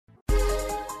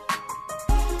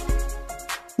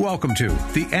Welcome to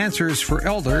the Answers for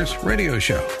Elders radio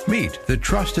show. Meet the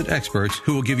trusted experts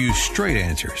who will give you straight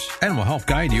answers and will help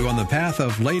guide you on the path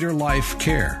of later life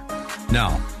care.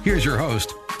 Now, here's your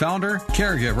host, founder,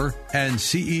 caregiver, and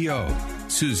CEO,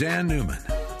 Suzanne Newman.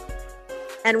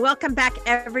 And welcome back,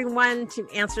 everyone, to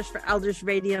Answers for Elders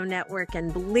Radio Network.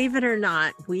 And believe it or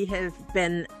not, we have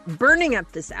been burning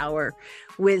up this hour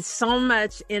with so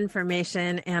much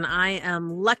information. And I am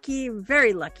lucky,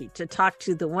 very lucky, to talk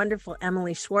to the wonderful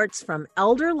Emily Schwartz from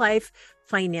Elder Life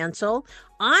Financial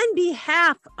on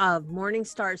behalf of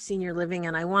Morningstar Senior Living.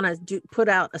 And I want to put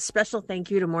out a special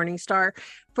thank you to Morningstar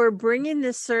for bringing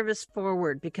this service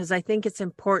forward, because I think it's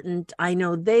important. I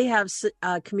know they have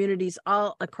communities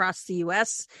all across the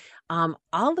U.S.,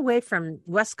 all the way from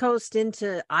West Coast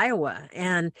into Iowa.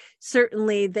 And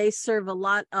certainly they serve a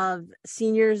lot of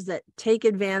seniors that take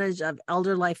advantage of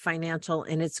Elder Life Financial.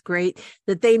 And it's great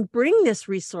that they bring this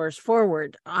resource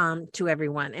forward to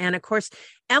everyone. And of course,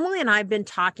 Emily and I have been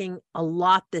talking a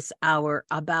lot this hour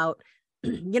about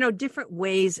different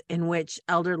ways in which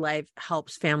Elder Life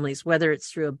helps families, whether it's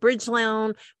through a bridge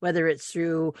loan, whether it's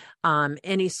through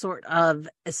any sort of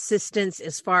assistance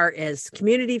as far as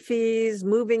community fees,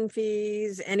 moving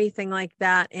fees, anything like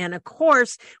that. And of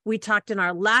course, we talked in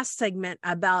our last segment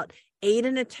about aid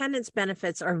and attendance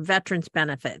benefits or veterans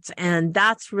benefits. And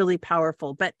that's really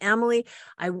powerful. But Emily,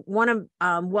 I want to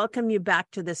welcome you back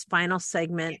to this final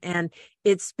segment. And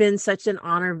it's been such an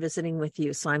honor visiting with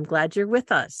you. So I'm glad you're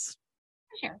with us.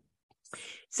 Sure.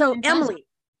 So Emily,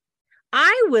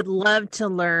 I would love to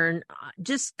learn,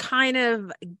 just kind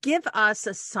of give us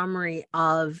a summary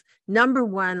of, number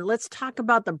one, let's talk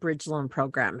about the bridge loan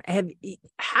program. Do you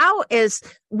have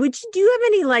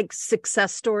any like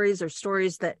success stories or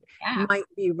stories that might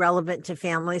be relevant to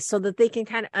families so that they can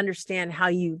kind of understand how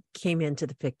you came into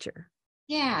the picture?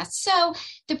 Yeah. So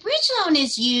the bridge loan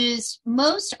is used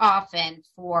most often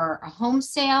for a home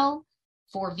sale,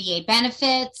 for VA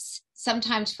benefits,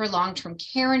 sometimes for long-term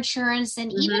care insurance,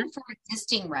 and even for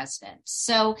existing residents.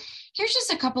 So here's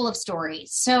just a couple of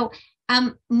stories. So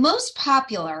most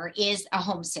popular is a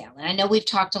home sale. And I know we've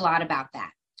talked a lot about that.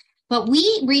 But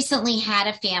we recently had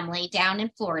a family down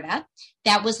in Florida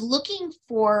that was looking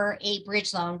for a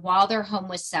bridge loan while their home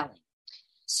was selling.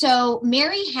 So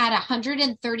Mary had a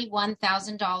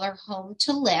 $131,000 home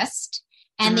to list,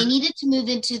 and they needed to move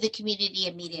into the community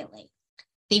immediately.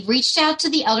 They reached out to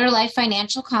the Elder Life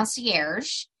Financial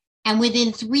Concierge, and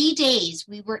within 3 days,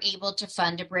 we were able to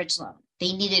fund a bridge loan.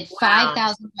 They needed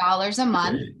 $5,000 a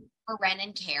month for rent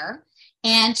and care.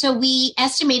 And so we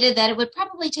estimated that it would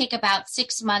probably take about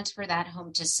 6 months for that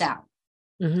home to sell.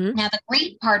 Now, the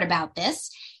great part about this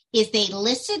is they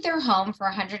listed their home for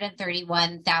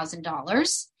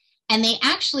 $131,000, and they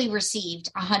actually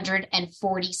received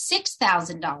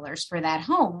 $146,000 for that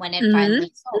home when it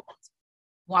finally sold.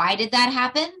 Why did that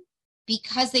happen?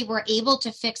 Because they were able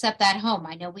to fix up that home.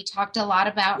 I know we talked a lot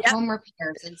about home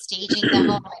repairs and staging the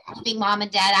home, helping mom and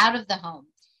dad out of the home.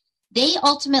 They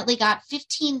ultimately got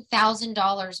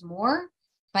 $15,000 more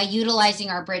by utilizing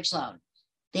our bridge loan.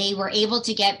 They were able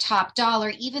to get top dollar,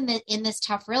 even in this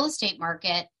tough real estate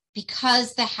market,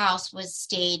 because the house was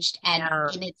staged and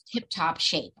in its tip-top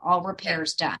shape, all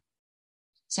repairs done.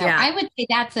 So I would say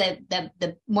that's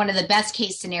the one of the best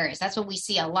case scenarios. That's what we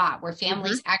see a lot, where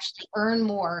families actually earn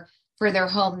more for their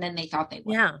home than they thought they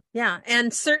would. Yeah.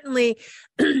 And certainly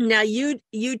now you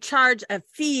charge a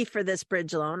fee for this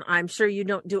bridge loan. I'm sure you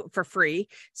don't do it for free.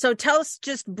 So tell us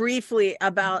just briefly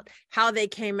about how they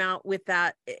came out with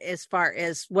that as far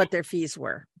as what their fees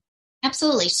were.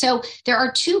 Absolutely. So there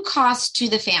are two costs to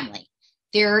the family.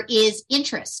 There is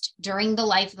interest during the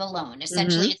life of the loan.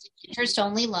 Essentially, it's an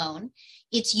interest-only loan.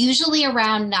 It's usually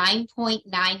around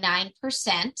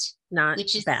 9.99%,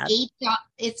 which is bad.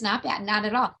 It's not bad, not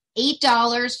at all.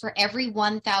 $8 for every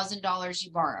 $1,000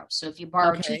 you borrow. So if you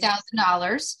borrow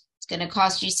 $2,000, it's going to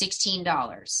cost you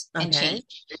 $16 and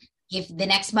change. If the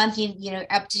next month you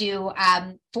up to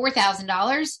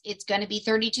 $4,000, it's going to be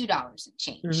 $32 and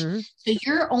change. So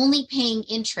you're only paying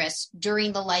interest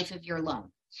during the life of your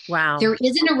loan. Wow. There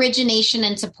is an origination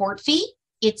and support fee.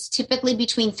 It's typically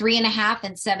between 3.5%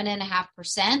 and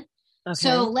 7.5%.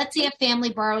 So let's say a family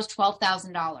borrows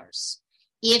 $12,000.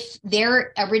 If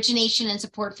their origination and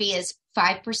support fee is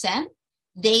 5%,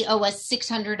 they owe us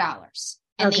 $600.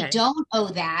 And they don't owe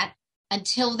that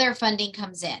until their funding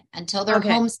comes in, until their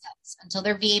home sells, until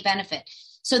their VA benefit.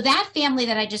 So that family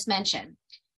that I just mentioned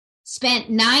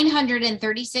spent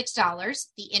 $936,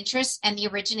 the interest and the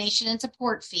origination and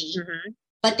support fee,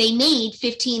 but they made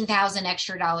 $15,000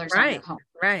 extra dollars on their home.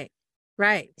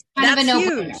 Right. That's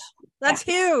huge. That's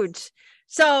huge.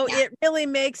 So it really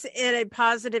makes it a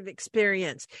positive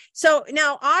experience. So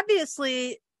now,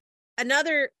 obviously,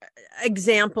 another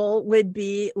example would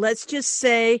be, let's just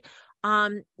say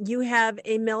you have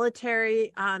a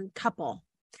military couple.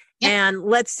 Yep. And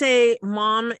let's say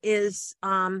mom has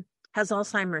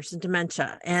Alzheimer's and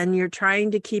dementia, and you're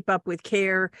trying to keep up with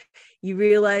care. You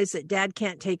realize that dad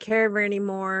can't take care of her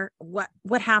anymore.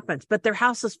 What happens? But their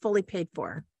house is fully paid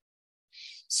for.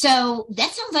 So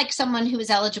that sounds like someone who is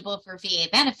eligible for VA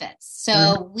benefits.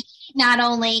 So we not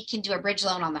only can do a bridge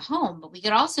loan on the home, but we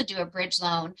could also do a bridge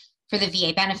loan for the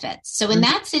VA benefits. So in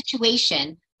that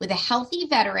situation, with a healthy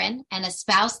veteran and a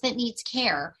spouse that needs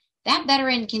care, that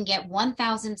veteran can get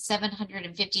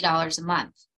 $1,750 a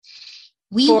month.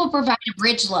 We will provide a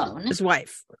bridge loan. His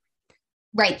wife.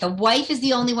 Right. The wife is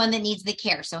the only one that needs the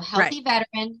care. So healthy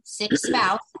veteran, sick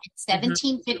spouse,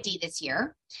 $1,750 this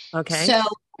year. Okay. So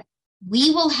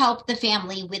we will help the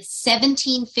family with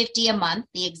 $1,750 a month,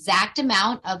 the exact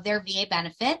amount of their VA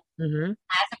benefit as a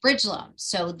bridge loan.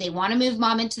 So they want to move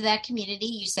mom into that community.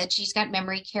 You said she's got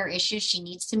memory care issues. She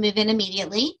needs to move in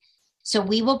immediately. So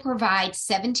we will provide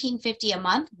 $1,750 a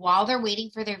month while they're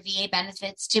waiting for their VA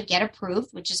benefits to get approved,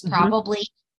 which is probably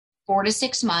 4 to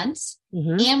 6 months.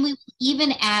 And we will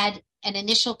even add an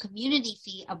initial community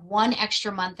fee of 1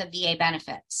 extra month of VA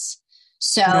benefits.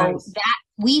 So that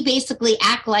we basically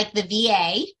act like the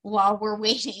VA while we're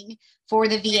waiting for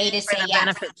the VA to say yes.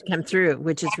 Benefits come through,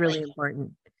 which is really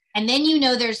important. And then,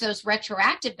 there's those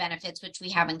retroactive benefits, which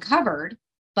we haven't covered,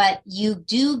 but you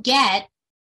do get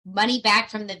money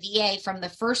back from the VA from the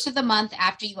first of the month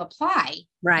after you apply.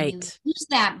 Right. You use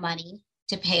that money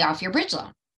to pay off your bridge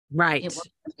loan. Right. It works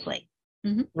perfectly.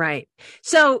 Right.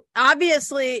 So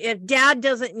obviously, if dad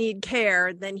doesn't need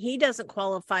care, then he doesn't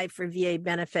qualify for VA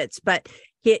benefits. But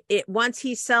once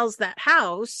he sells that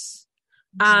house,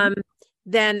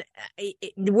 then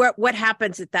what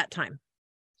happens at that time?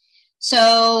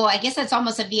 So I guess that's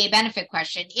almost a VA benefit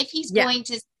question. If he's going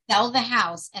to sell the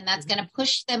house and that's going to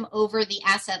push them over the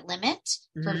asset limit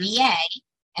for VA,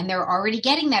 and they're already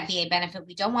getting that VA benefit,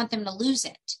 we don't want them to lose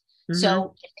it.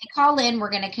 So if they call in, we're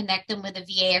going to connect them with a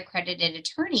VA accredited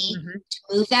attorney to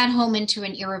move that home into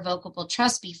an irrevocable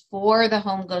trust before the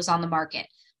home goes on the market.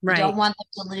 We don't want them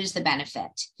to lose the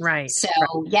benefit. Right. So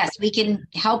yes, we can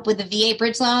help with the VA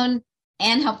bridge loan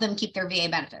and help them keep their VA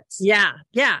benefits. Yeah.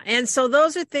 And so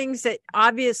those are things that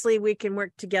obviously we can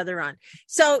work together on.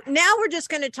 So now we're just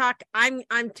going to talk. I'm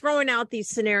throwing out these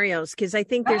scenarios because I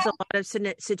think there's a lot of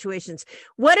situations.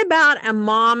 What about a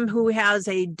mom who has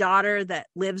a daughter that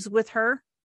lives with her,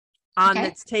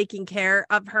 that's taking care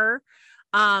of her,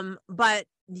 but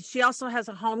she also has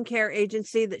a home care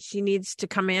agency that she needs to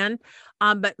come in.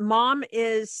 But mom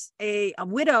is a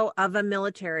widow of a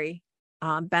military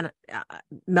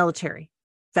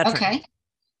veteran. Okay.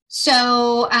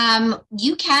 So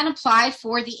you can apply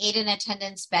for the aid and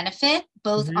attendance benefit,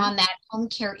 both on that home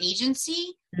care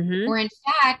agency, or in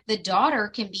fact, the daughter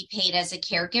can be paid as a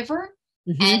caregiver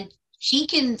and she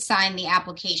can sign the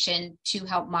application to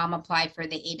help mom apply for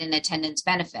the aid and attendance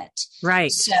benefit.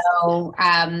 Right. So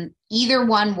either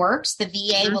one works. The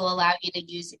VA will allow you to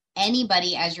use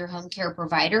anybody as your home care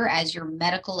provider as your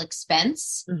medical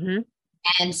expense.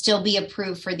 And still be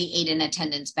approved for the aid and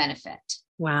attendance benefit.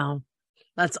 Wow.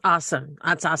 That's awesome.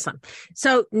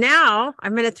 So now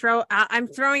I'm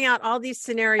throwing out all these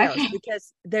scenarios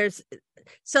because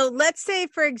so let's say,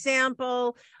 for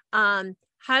example,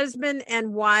 husband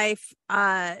and wife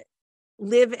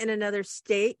live in another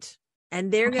state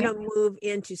and they're going to move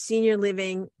into senior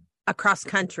living across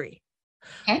country.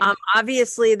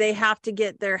 Obviously they have to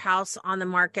get their house on the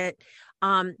market.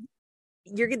 They're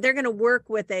going to work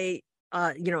with a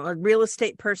real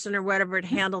estate person or whatever to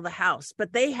handle the house,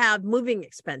 but they have moving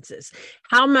expenses.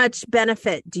 How much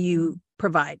benefit do you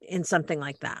provide in something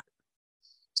like that?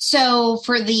 So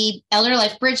for the Elder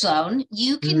Life Bridge Loan,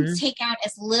 you can take out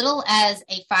as little as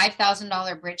a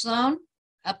 $5,000 bridge loan,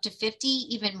 up to 50,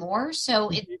 even more. So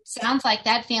it sounds like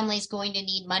that family is going to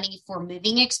need money for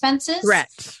moving expenses.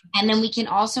 Correct. And then we can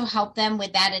also help them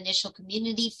with that initial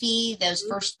community fee, those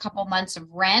first couple months of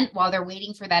rent while they're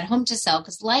waiting for that home to sell,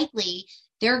 because likely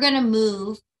they're going to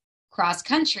move cross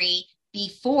country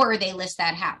before they list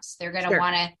that house. They're going to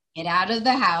want to get out of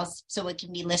the house so it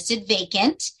can be listed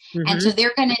vacant. And so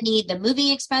they're going to need the moving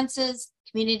expenses,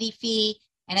 community fee,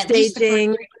 and at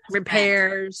staging, least the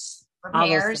repairs.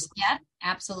 Yeah,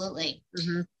 absolutely.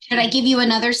 Should I give you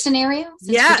another scenario?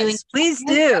 Yes, please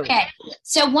do. Okay.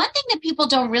 So one thing that people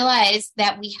don't realize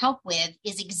that we help with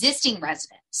is existing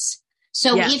residents.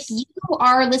 So if you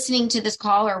are listening to this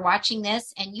call or watching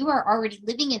this and you are already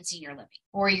living in senior living,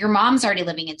 or your mom's already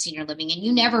living in senior living and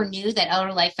you never knew that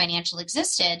Elder Life Financial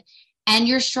existed, and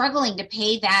you're struggling to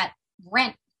pay that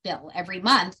rent bill every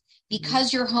month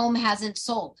because your home hasn't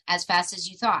sold as fast as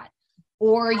you thought,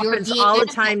 or your VA all benefit,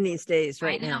 the time these days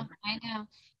now. I know.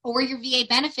 Or your VA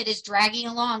benefit is dragging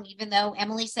along, even though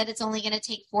Emily said it's only going to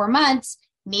take 4 months.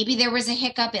 Maybe there was a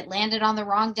hiccup. It landed on the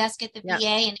wrong desk at the VA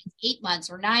and it's 8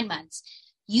 months or 9 months.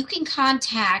 You can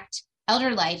contact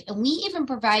Elder Life, and we even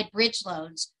provide bridge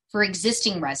loans for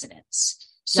existing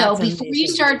residents. So before you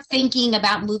start thinking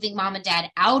about moving mom and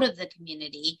dad out of the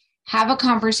community, have a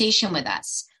conversation with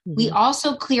us. Mm-hmm. We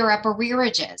also clear up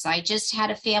arrearages. I just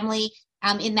had a family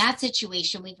in that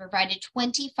situation. We provided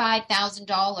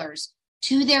 $25,000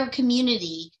 to their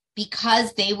community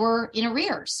because they were in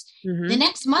arrears. Mm-hmm. The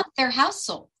next month, their house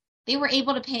sold. They were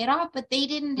able to pay it off, but they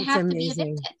didn't have to be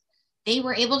evicted. They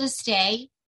were able to stay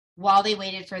while they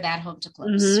waited for that home to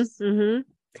close. Mm-hmm. Mm-hmm.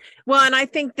 Well, and I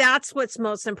think that's what's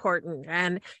most important.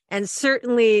 And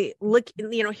certainly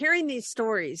hearing these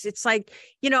stories, it's like,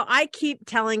 I keep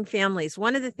telling families,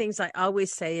 one of the things I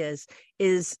always say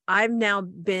is I've now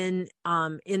been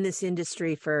in this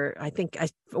industry for, I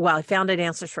founded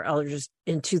Answers for Elders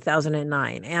in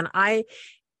 2009, and I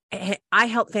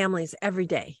help families every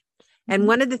day. And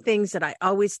one of the things that I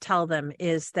always tell them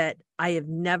is that I have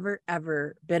never,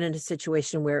 ever been in a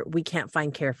situation where we can't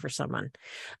find care for someone.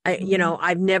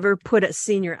 I've never put a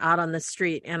senior out on the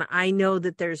street, and I know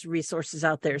that there's resources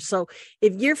out there. So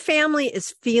if your family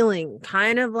is feeling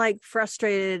kind of like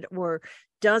frustrated or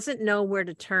doesn't know where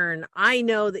to turn, I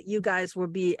know that you guys will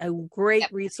be a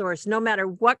great resource no matter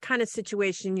what kind of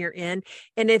situation you're in.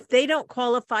 And if they don't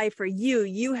qualify for you,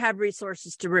 you have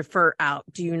resources to refer out.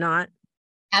 Do you not?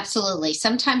 Absolutely.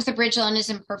 Sometimes the bridge loan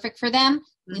isn't perfect for them.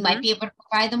 We might be able to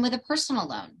provide them with a personal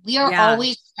loan. We are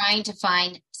always trying to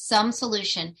find some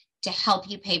solution to help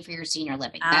you pay for your senior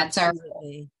living. That's our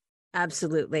goal.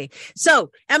 Absolutely.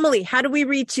 So, Emily, how do we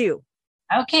reach you?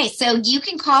 Okay, so you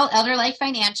can call Elder Life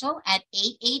Financial at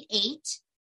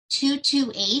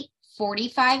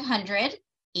 888-228-4500,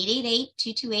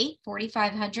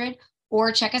 888-228-4500,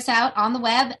 or check us out on the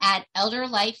web at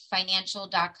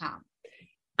elderlifefinancial.com.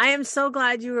 I am so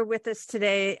glad you were with us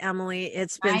today, Emily.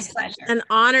 It's been such an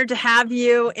honor to have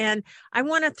you. And I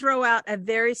want to throw out a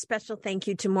very special thank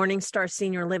you to Morningstar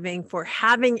Senior Living for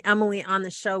having Emily on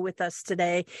the show with us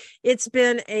today. It's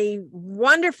been a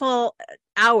wonderful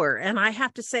hour. And I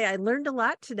have to say, I learned a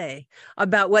lot today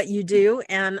about what you do.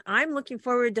 And I'm looking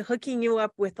forward to hooking you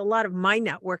up with a lot of my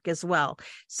network as well.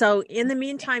 So in the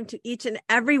meantime, to each and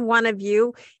every one of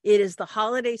you, it is the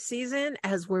holiday season.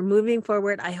 As we're moving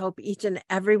forward, I hope each and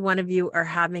every one of you are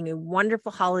having a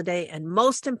wonderful holiday. And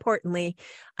most importantly,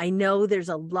 I know there's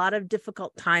a lot of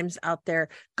difficult times out there.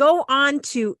 Go on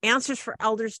to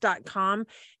answersforelders.com.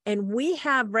 And we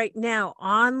have right now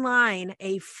online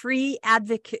a free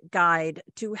advocate guide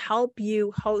to help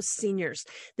you host seniors.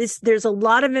 There's a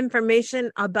lot of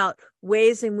information about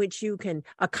ways in which you can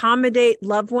accommodate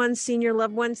loved ones, senior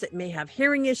loved ones that may have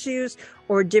hearing issues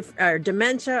or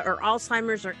dementia or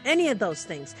Alzheimer's or any of those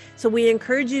things. So we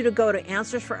encourage you to go to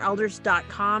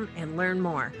answersforelders.com and learn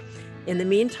more. In the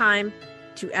meantime,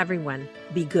 to everyone,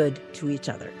 be good to each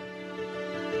other.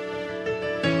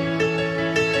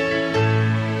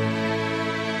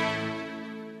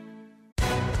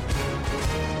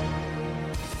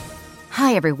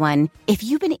 Hi, everyone. If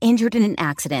you've been injured in an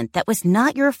accident that was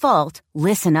not your fault,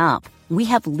 listen up. We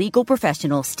have legal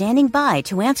professionals standing by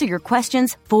to answer your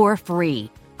questions for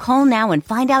free. Call now and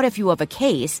find out if you have a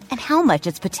case and how much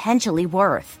it's potentially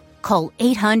worth. Call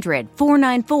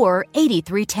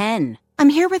 800-494-8310. I'm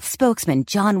here with spokesman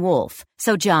John Wolf.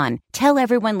 So, John, tell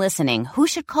everyone listening who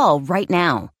should call right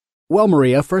now. Well,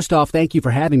 Maria, first off, thank you for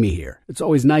having me here. It's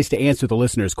always nice to answer the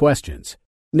listeners' questions.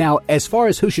 Now, as far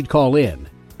as who should call in,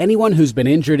 anyone who's been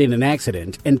injured in an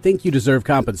accident and think you deserve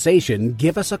compensation,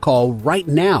 give us a call right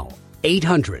now.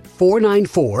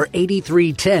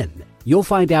 800-494-8310. You'll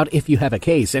find out if you have a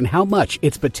case and how much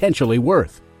it's potentially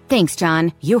worth. Thanks,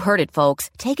 John. You heard it, folks.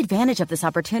 Take advantage of this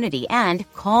opportunity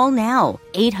and call now.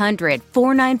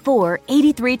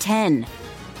 800-494-8310.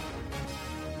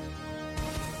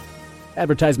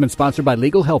 Advertisement sponsored by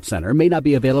Legal Help Center. May not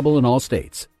be available in all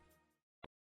states.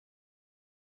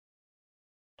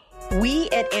 We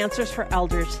at Answers for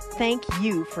Elders thank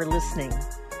you for listening.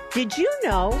 Did you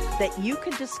know that you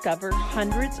can discover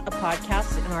hundreds of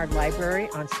podcasts in our library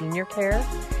on senior care?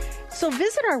 So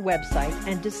visit our website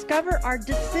and discover our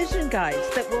decision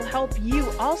guides that will help you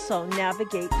also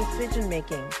navigate decision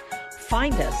making.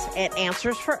 Find us at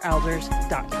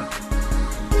answersforelders.com.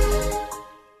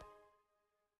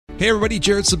 Hey everybody,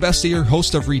 Jared Sebestier,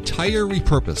 host of Retire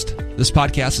Repurposed. This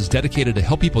podcast is dedicated to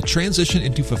help people transition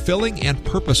into fulfilling and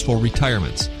purposeful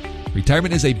retirements.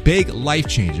 Retirement is a big life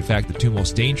change. In fact, the two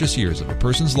most dangerous years of a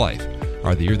person's life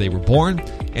are the year they were born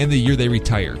and the year they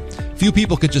retire. Few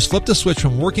people could just flip the switch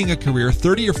from working a career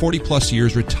 30 or 40 plus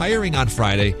years, retiring on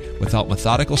Friday without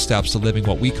methodical steps to living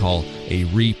what we call a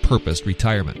repurposed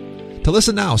retirement. To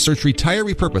listen now, search Retire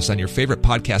Repurposed on your favorite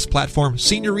podcast platform,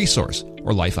 Senior Resource,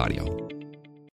 or Life Audio.